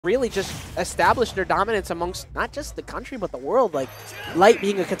really just established their dominance amongst not just the country, but the world. Like, Light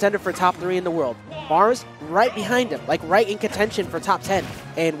being a contender for top 3 in the world. Mars right behind him, like right in contention for top 10.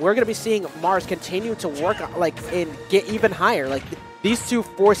 And we're going to be seeing Mars continue to work, like, and get even higher. Like, these two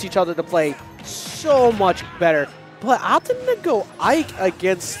force each other to play so much better. But opting to go Ike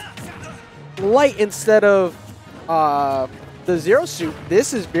against Light instead of the Zero Suit,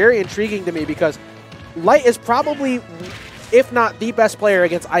 this is very intriguing to me because Light is probably, if not the best player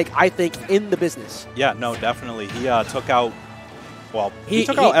against Ike, I think, in the business. Yeah, no, definitely. He took out, well, he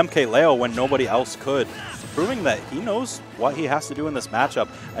took out MKLeo when nobody else could, proving that he knows what he has to do in this matchup.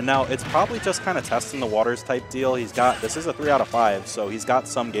 And now it's probably just kind of testing the waters type deal. He's got, this is a 3 out of 5, so he's got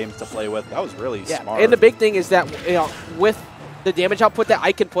some games to play with. That was really smart. And the big thing is that, you know, with the damage output that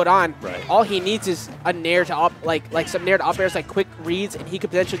I can put on, right, all he needs is a nair to up, like some nair to up airs, like quick reads, and he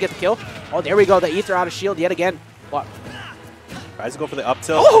could potentially get the kill. Oh, there we go, the Ether out of shield yet again. What? Tries to go for the up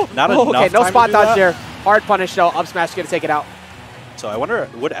tilt. Not enough okay, no time spot to do dodge that. there. Hard punish though. Up smash is gonna take it out. So I wonder,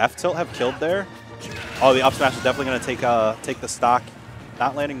 would F tilt have killed there? Oh, the up smash is definitely gonna take the stock.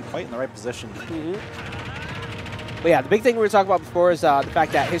 Not landing quite in the right position. But yeah, the big thing we were talking about before is the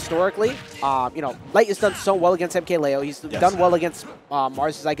fact that historically, you know, Light has done so well against MKLeo. He's done well against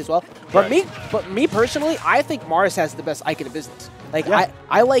Mars' Ike as well. But me personally, I think Mars has the best Ike in the business. Like,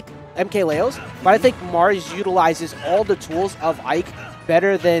 I like MKLeo's, but I think Mars utilizes all the tools of Ike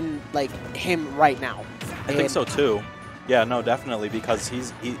better than, like, him right now. I think so too. Yeah, no, definitely, because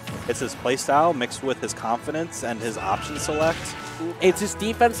it's his playstyle mixed with his confidence and his option select. It's his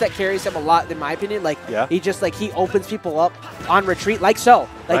defense that carries him a lot, in my opinion. Like, he just, like, he opens people up on retreat, like so.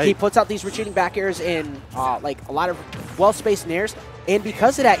 Like, he puts out these retreating back airs and, like, a lot of well-spaced nairs. And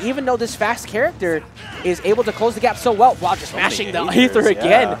because of that, even though this fast character is able to close the gap so well while just smashing the Ether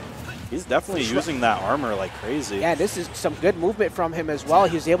again. He's definitely using that armor like crazy. Yeah, this is some good movement from him as well.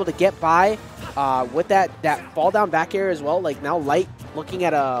 He was able to get by with that fall down back air as well. Like, now Light looking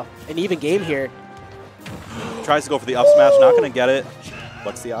at an even game here. Tries to go for the up smash, not going to get it.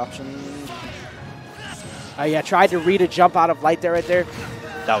 What's the option? Yeah, tried to read a jump out of Light there right there.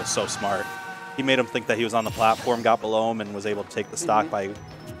 That was so smart. He made him think that he was on the platform, got below him, and was able to take the stock by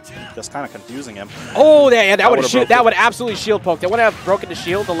just kind of confusing him. Oh, yeah, that would absolutely shield poke. That would have broken the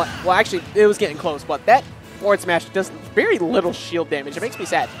shield. Well, actually, it was getting close, but that forward smash does very little shield damage. It makes me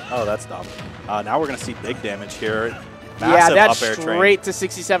sad. Oh, that's dumb. Now we're going to see big damage here. Massive that's straight to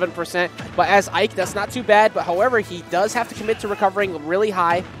 67%. But as Ike, that's not too bad. But however, he does have to commit to recovering really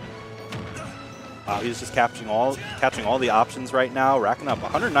high. He's just catching all the options right now, racking up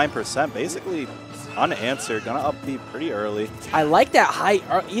 109%, basically unanswered. Gonna up B pretty early. I like that high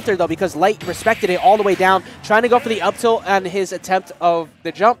Ether though, because Light respected it all the way down, trying to go for the up tilt on his attempt of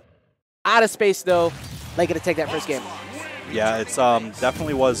the jump. Out of space though. Light gonna take that first game. Yeah, it's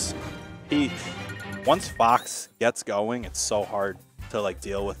definitely was. Once Fox gets going, it's so hard to like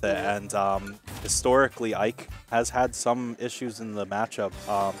deal with it, and historically Ike has had some issues in the matchup.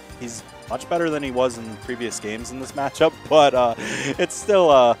 He's much better than he was in previous games in this matchup, but it's still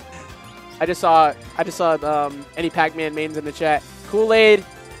I just saw any Pac-Man mains in the chat. Kool-Aid,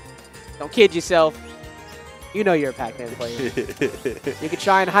 don't kid yourself. You know you're a Pac-Man player. You can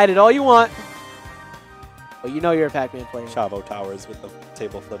try and hide it all you want, but you know you're a Pac-Man player. Chavo Towers with the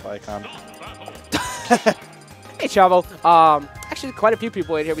table flip icon. Hey, Chavo. Actually, quite a few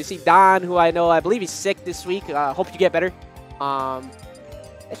people in here. We see Don, who I believe he's sick this week. Hope you get better.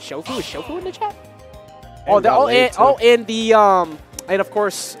 That's Shofu. Is Shofu in the chat? And of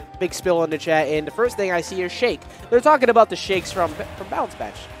course, big spill in the chat. And the first thing I see is Shake. They're talking about the shakes from Bounce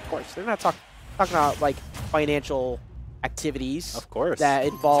Batch. Of course, they're not talking about like financial activities. Of course. That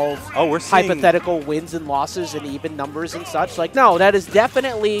involve hypothetical wins and losses and even numbers and such. Like, no, that is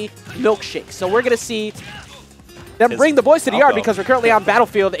definitely milkshake. So we're gonna see them bring the boys to the yard because we're currently on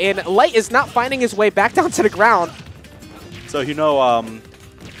Battlefield, and Light is not finding his way back down to the ground. So, you know,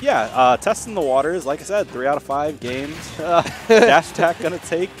 testing the waters. Like I said, 3 out of 5 games. Dash attack gonna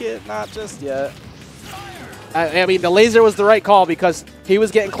take it? Not just yet. I mean, the laser was the right call because he was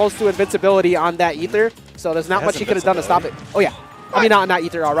getting close to invincibility on that Ether, so there's not much he could have done to stop it. Oh, yeah. I mean, not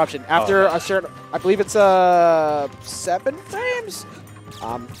Ether, Eruption. After a certain, I believe it's 7 frames?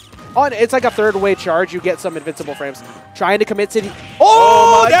 And it's like a third-way charge. You get some invincible frames. Trying to commit to the...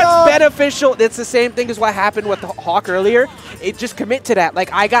 Oh, that's beneficial. It's the same thing as what happened with the Hawk earlier. It just commit to that.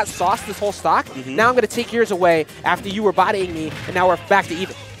 Like, I got sauced this whole stock. Now I'm going to take yours away after you were bodying me, and now we're back to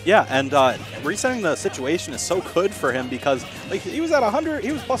even. Yeah, and resetting the situation is so good for him because like he was at 100,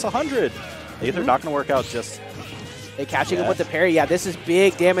 he was plus 100. Either not going to work out just... They catching him with the parry. Yeah, this is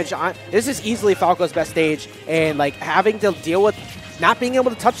big damage. This is easily Falco's best stage, and like having to deal with not being able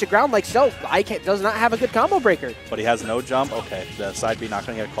to touch the ground like so. Ike does not have a good combo breaker. But he has no jump. Okay, the side B not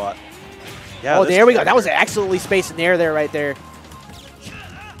going to get caught. Yeah. Oh, there we go. That was excellently spaced in the air there, right there.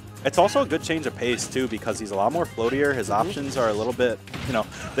 It's also a good change of pace, too, because he's a lot more floatier. His options are a little bit, you know,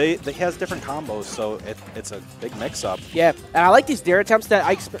 he has different combos, so it's a big mix-up. Yeah, and I like these dare attempts that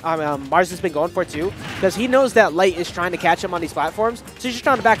Mars has been going for, too, because he knows that Light is trying to catch him on these platforms, so he's just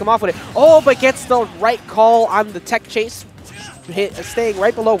trying to back him off with it. Oh, but gets the right call on the tech chase, staying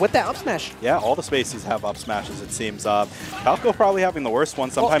right below with that up smash. Yeah, all the spaces have up smashes, it seems. Falco probably having the worst one.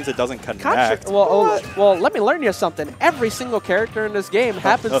 Sometimes it doesn't connect. Well, let me learn you something. Every single character in this game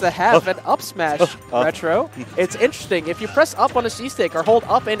happens to have an up smash, Retro. It's interesting. If you press up on a C-stick or hold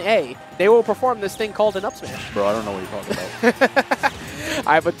up in A, they will perform this thing called an up smash. Bro, I don't know what you're talking about.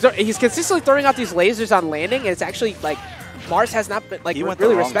 All right, but he's consistently throwing out these lasers on landing, and it's actually, like, Mars has not been, like,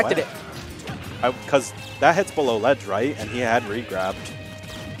 really respected it. Because that hits below ledge, right? And he had re-grabbed.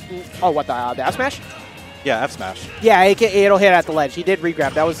 Oh, what, the F smash? Yeah, F smash. Yeah, it'll hit at the ledge. He did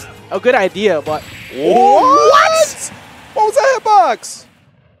re-grab. That was a good idea, but... What? What was that hitbox?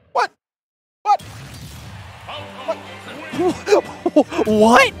 What? What?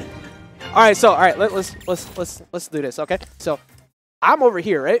 All right, let's do this, okay? So, I'm over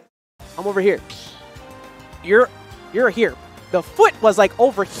here, right? I'm over here. You're here. The foot was like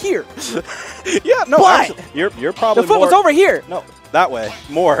over here. Yeah, no, actually, you're probably the foot was over here. No, that way,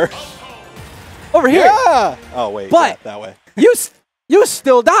 more. Over here. Yeah. Oh wait, but yeah, that way. You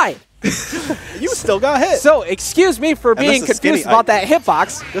still died. You still got hit. So excuse me for being confused about that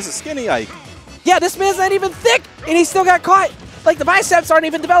hitbox. This is skinny Ike. Yeah, this man's not even thick, and he still got caught. Like the biceps aren't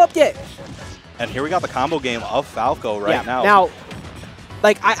even developed yet. And here we got the combo game of Falco right now. Now,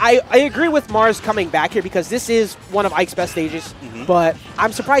 like, I agree with Mars coming back here because this is one of Ike's best stages, but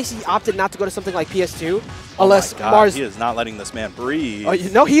I'm surprised he opted not to go to something like PS2 unless Mars... He is not letting this man breathe. Oh,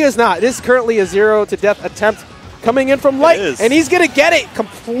 no, he is not. This is currently a 0-to-death attempt coming in from Light, and he's going to get it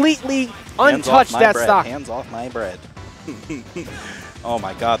completely untouched, that stock. Hands off my bread. Oh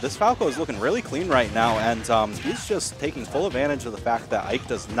my god, this Falco is looking really clean right now, and he's just taking full advantage of the fact that Ike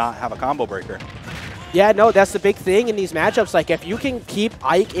does not have a combo breaker. Yeah, no, that's the big thing in these matchups. Like, if you can keep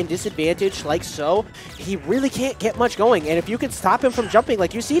Ike in disadvantage like so, he really can't get much going. And if you can stop him from jumping,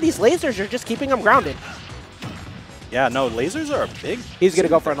 like you see these lasers are just keeping him grounded. Yeah, no, lasers are a big... He's going to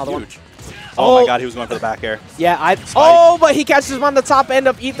go for another one. Oh my god, he was going for the back air. Yeah, oh, but he catches him on the top end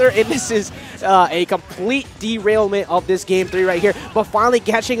of Ether, and this is a complete derailment of this game 3 right here. But finally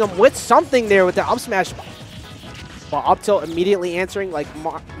catching him with something there with the up smash. Well, up tilt immediately answering, like,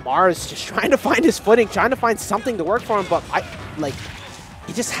 Mars just trying to find his footing, trying to find something to work for him, but,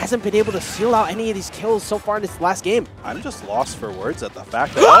 he just hasn't been able to seal out any of these kills so far in this last game. I'm just lost for words at the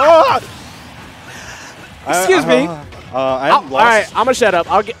fact that... Excuse me. I'm lost. All right, I'm going to shut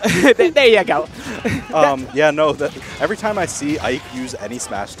up. I'll get there you go. Yeah, no, every time I see Ike use any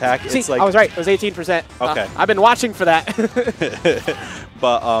smash attack, it's like... I was right. It was 18%. Okay. I've been watching for that.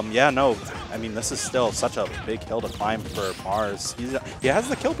 But, yeah, no, I mean, this is still such a big hill to climb for Mars. He has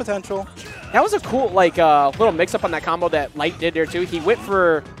the kill potential. That was a cool, like, little mix-up on that combo that Light did there, too. He went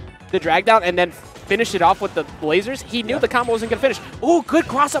for the drag down and then finished it off with the lasers. He knew the combo wasn't going to finish. Oh, good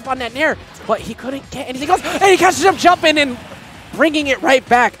cross-up on that nair, but he couldn't get anything else. And he catches him jumping and bringing it right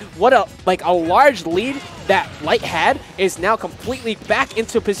back. What a large lead that Light had is now completely back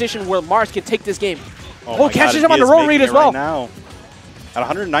into a position where Mars can take this game. Oh catches him on the roll read as well. Right now. At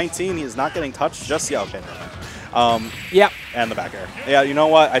 119, he is not getting touched just yet. Okay. Yep. And the back air. Yeah, you know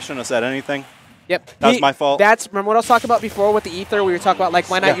what? I shouldn't have said anything. Yep. That's my fault. Remember what I was talking about before with the Ether? We were talking about, like,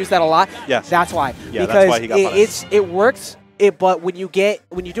 why not use that a lot? Yes. That's why. Yeah, because that's why he got punished. It works, but when you do it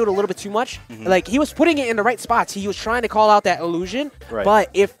a little bit too much, like, he was putting it in the right spots. He was trying to call out that illusion, but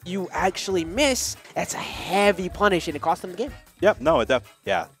if you actually miss, that's a heavy punish, and it cost him the game. Yep. No,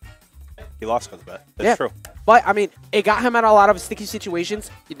 yeah. He lost because of it. That's true. But, I mean, it got him out of a lot of sticky situations.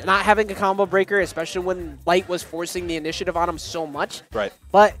 Not having a combo breaker, especially when Light was forcing the initiative on him so much. Right.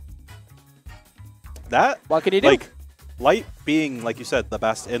 But what can he do? Like, Light being, like you said, the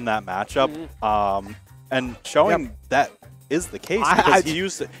best in that matchup, and showing that is the case because he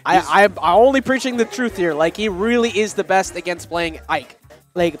used it. I'm only preaching the truth here. Like, he really is the best against playing Ike.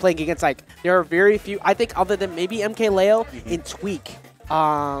 Like, playing against Ike. There are very few, I think, other than maybe MK Leo and Tweak.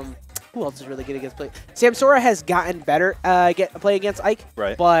 Who else is really good against play? Samsora has gotten better play against Ike,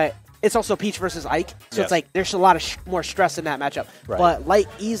 but it's also Peach versus Ike, so it's like there's a lot of more stress in that matchup. But Light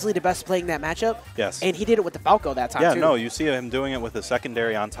easily the best playing that matchup. Yes, and he did it with the Falco that time too. Yeah, no, you see him doing it with a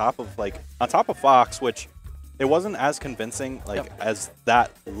secondary on top of Fox, which it wasn't as convincing as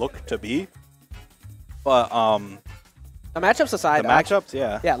that looked to be. But The matchups aside, The matchups,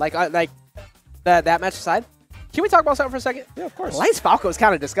 yeah, like that match aside. Can we talk about something for a second? Yeah, of course. Light's Falco is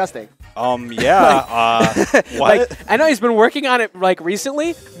kind of disgusting. Yeah. What? Like, I know he's been working on it like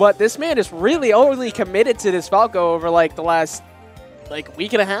recently, but this man is really only committed to this Falco over like the last like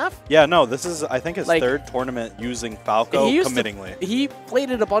week and a half. Yeah, no, this is I think his Like, third tournament using Falco committingly. He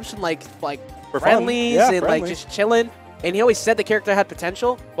played it a bunch in like For fun. friendlies Yeah, and friendly. like just chilling. And he always said the character had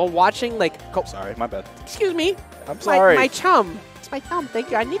potential. But watching like, Sorry, my bad. excuse me, I'm sorry. my chum. It's my chum.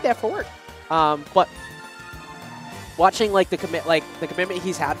 Thank you. I need that for work. But watching like the commitment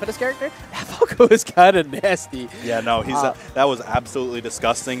he's had for this character, Falco is kind of nasty. Yeah, no, he's that was absolutely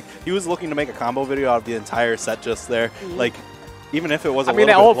disgusting. He was looking to make a combo video out of the entire set just there. Like, even if it was a I mean,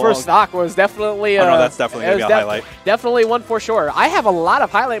 that little old bit first stock was definitely. Oh, no, that's definitely gonna be a highlight. Definitely one for sure. I have a lot of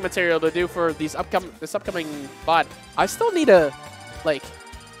highlight material to do for this upcoming VOD. I still need to like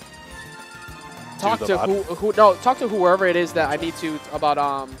talk to talk to whoever it is that I need to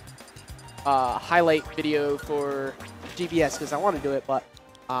about highlight video for GBS because I want to do it, but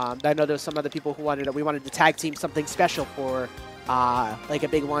I know there's some other people who wanted we wanted to tag team something special for like a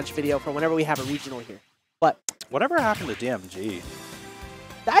big launch video for whenever we have a regional here. But whatever happened to DMG?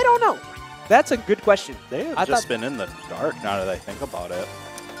 I don't know. That's a good question. They have just been in the dark now that I think about it.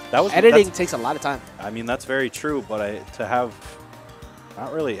 Editing takes a lot of time. I mean, that's very true, but to have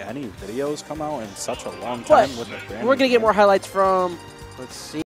not really any videos come out in such a long time with the we're gonna get more highlights from. Let's see.